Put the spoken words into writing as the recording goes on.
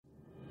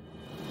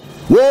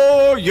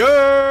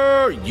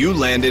Warrior! You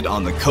landed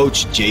on the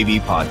Coach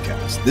JV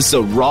podcast. This is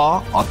a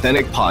raw,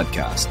 authentic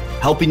podcast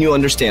helping you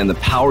understand the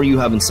power you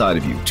have inside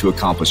of you to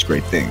accomplish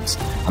great things.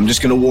 I'm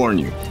just going to warn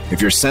you, if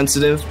you're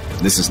sensitive,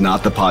 this is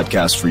not the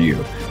podcast for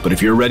you. But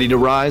if you're ready to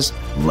rise,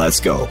 let's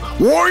go.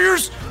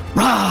 Warriors,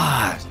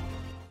 rise!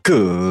 Good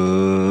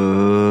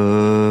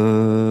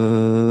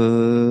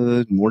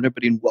morning,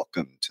 everybody, and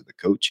welcome to the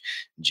Coach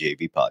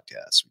JV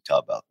podcast.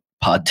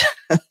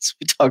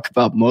 We talk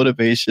about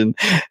motivation,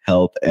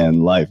 health,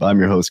 and life. I'm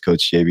your host,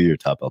 Coach JV, your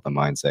top health and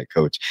mindset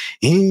coach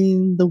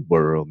in the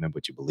world. Remember,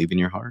 what you believe in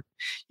your heart,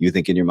 you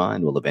think in your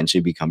mind will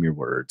eventually become your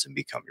words and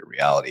become your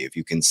reality. If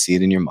you can see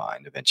it in your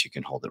mind, eventually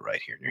you can hold it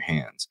right here in your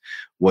hands.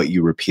 What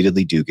you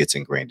repeatedly do gets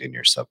ingrained in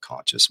your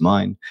subconscious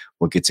mind.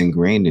 What gets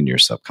ingrained in your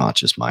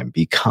subconscious mind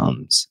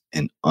becomes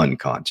an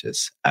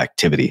unconscious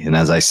activity. And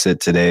as I sit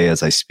today,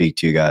 as I speak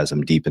to you guys,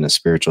 I'm deep in a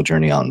spiritual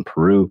journey out in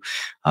Peru.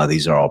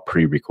 These are all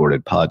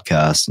pre-recorded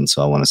podcasts. And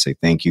so I want to say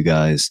thank you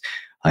guys.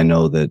 I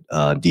know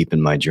that deep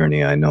in my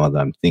journey, I know that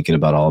I'm thinking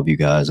about all of you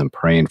guys. I'm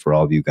praying for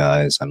all of you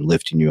guys. I'm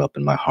lifting you up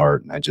in my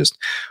heart. And I just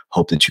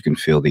hope that you can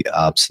feel the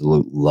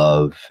absolute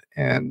love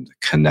and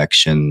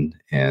connection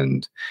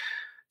and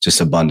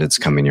just abundance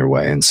coming your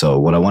way. And so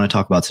what I want to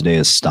talk about today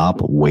is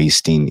stop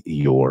wasting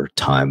your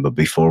time. But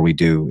before we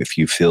do, if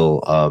you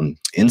feel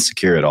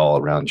insecure at all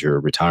around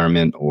your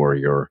retirement or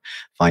your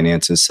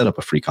finances, set up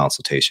a free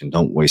consultation.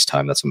 Don't waste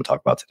time. That's what I'm going to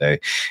talk about today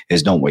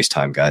is don't waste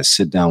time, guys.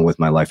 Sit down with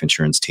my life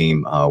insurance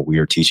team. We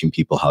are teaching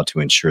people how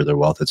to insure their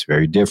wealth. It's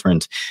very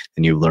different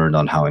than you learned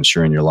on how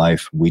insuring your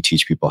life. We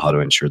teach people how to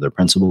insure their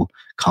principal,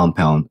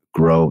 compound,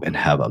 grow, and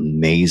have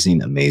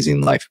amazing,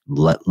 amazing life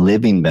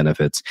living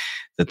benefits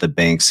that the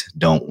banks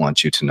don't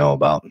want you to know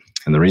about.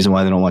 And the reason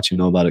why they don't want you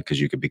to know about it,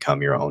 because you could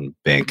become your own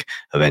bank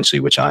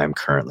eventually, which I am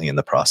currently in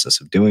the process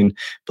of doing,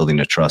 building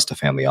a trust, a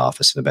family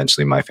office, and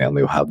eventually my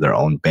family will have their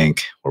own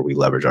bank where we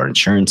leverage our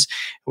insurance.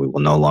 We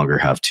will no longer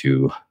have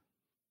to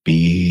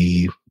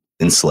be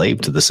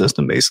enslaved to the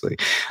system, basically.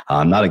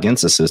 I'm not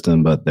against the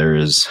system, but there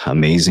is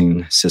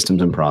amazing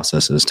systems and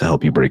processes to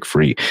help you break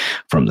free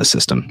from the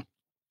system.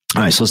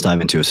 All right, so let's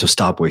dive into it. So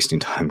stop wasting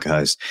time,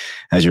 guys.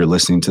 As you're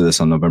listening to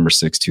this on November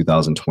 6,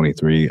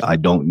 2023, I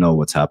don't know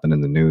what's happened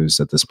in the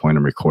news at this point.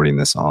 I'm recording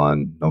this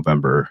on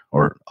October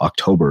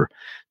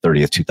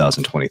 30th,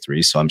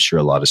 2023. So I'm sure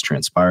a lot has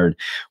transpired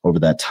over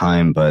that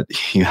time, but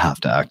you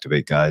have to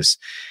activate, guys.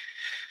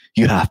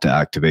 You have to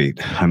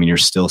activate. I mean, you're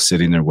still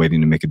sitting there waiting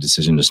to make a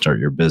decision to start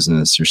your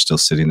business. You're still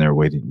sitting there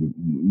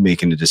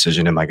making a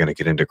decision. Am I going to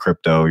get into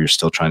crypto? You're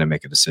still trying to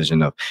make a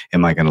decision of,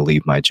 am I going to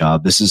leave my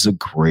job? This is the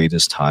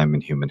greatest time in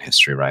human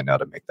history right now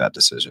to make that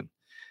decision.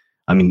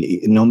 I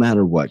mean, no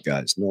matter what,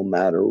 guys, no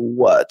matter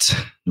what,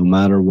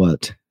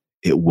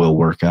 it will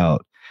work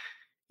out.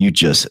 You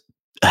just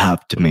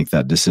have to make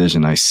that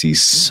decision. I see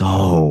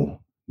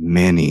so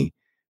many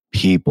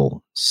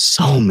people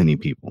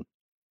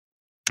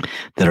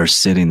that are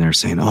sitting there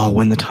saying, oh,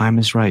 when the time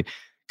is right.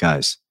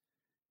 Guys,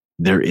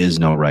 there is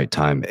no right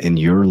time, and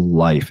your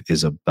life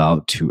is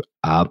about to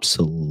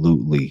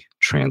absolutely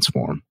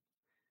transform.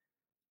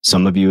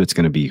 Some of you, it's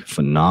going to be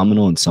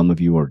phenomenal, and some of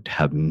you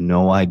have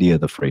no idea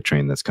the freight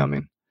train that's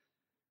coming.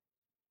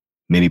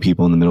 Many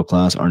people in the middle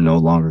class are no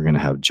longer going to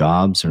have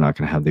jobs. They're not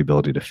going to have the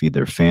ability to feed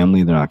their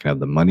family. They're not going to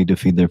have the money to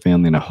feed their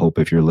family. And I hope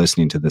if you're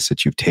listening to this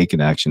that you've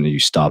taken action and you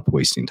stop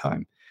wasting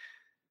time.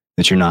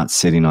 That you're not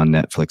sitting on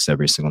Netflix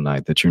every single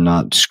night, that you're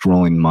not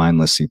scrolling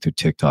mindlessly through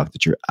TikTok,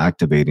 that you're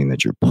activating,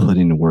 that you're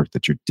putting to work,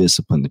 that you're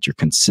disciplined, that you're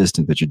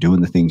consistent, that you're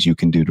doing the things you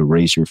can do to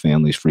raise your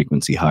family's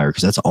frequency higher,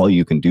 because that's all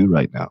you can do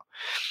right now.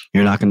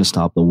 You're not going to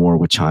stop the war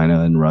with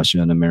China and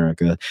Russia and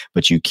America,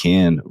 but you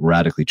can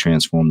radically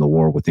transform the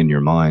war within your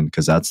mind,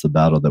 because that's the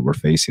battle that we're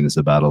facing, is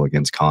the battle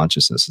against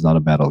consciousness. It's not a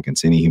battle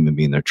against any human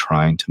being. They're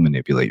trying to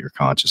manipulate your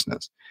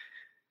consciousness.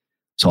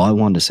 So all I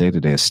wanted to say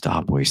today is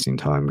stop wasting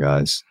time,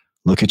 guys.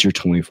 Look at your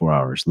 24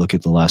 hours. Look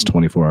at the last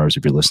 24 hours.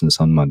 If you're listening to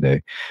this on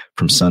Monday,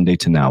 from Sunday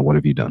to now, what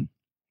have you done?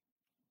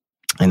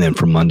 And then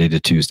from Monday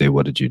to Tuesday,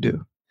 what did you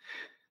do?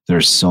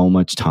 There's so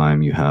much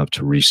time you have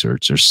to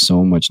research. There's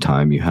so much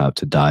time you have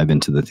to dive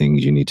into the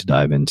things you need to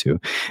dive into.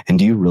 And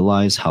do you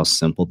realize how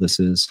simple this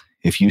is?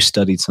 If you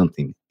studied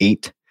something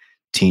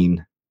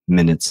 18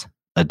 minutes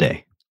a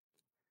day,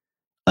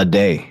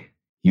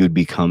 you would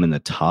become in the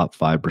top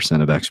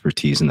 5% of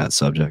expertise in that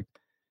subject.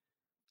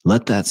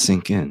 Let that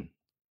sink in.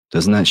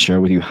 Doesn't that share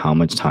with you how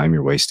much time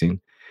you're wasting?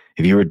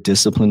 If you were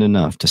disciplined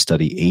enough to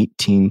study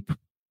 18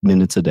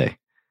 minutes a day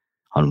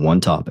on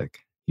one topic,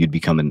 you'd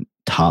become in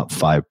top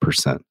 5%.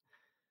 So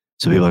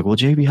people are like, well,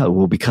 JB, how?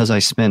 Well, because I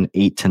spend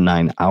 8 to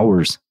 9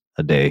 hours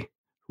a day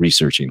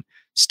researching,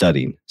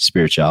 studying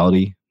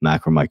spirituality,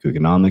 macro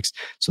microeconomics.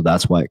 So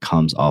that's why it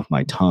comes off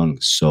my tongue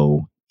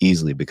so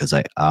easily, because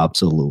I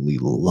absolutely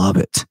love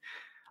it.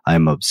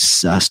 I'm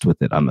obsessed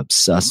with it. I'm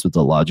obsessed with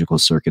the logical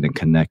circuit and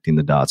connecting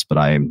the dots, but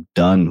I am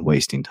done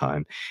wasting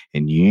time,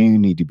 and you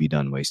need to be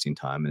done wasting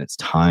time, and it's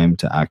time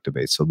to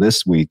activate. So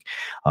this week,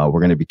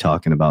 we're going to be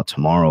talking about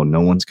tomorrow, no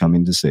one's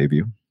coming to save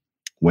you.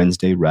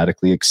 Wednesday,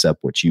 radically accept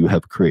what you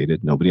have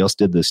created. Nobody else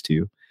did this to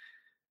you.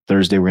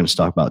 Thursday, we're going to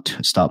talk about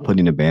stop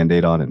putting a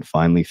Band-Aid on and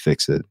finally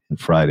fix it. And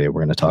Friday, we're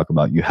going to talk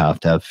about you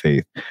have to have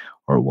faith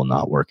or it will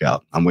not work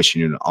out. I'm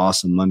wishing you an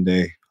awesome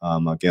Monday.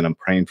 Again, I'm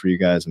praying for you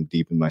guys. I'm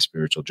deep in my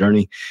spiritual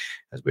journey.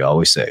 As we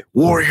always say,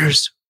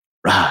 warriors,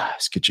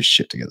 rise, get your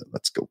shit together.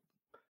 Let's go.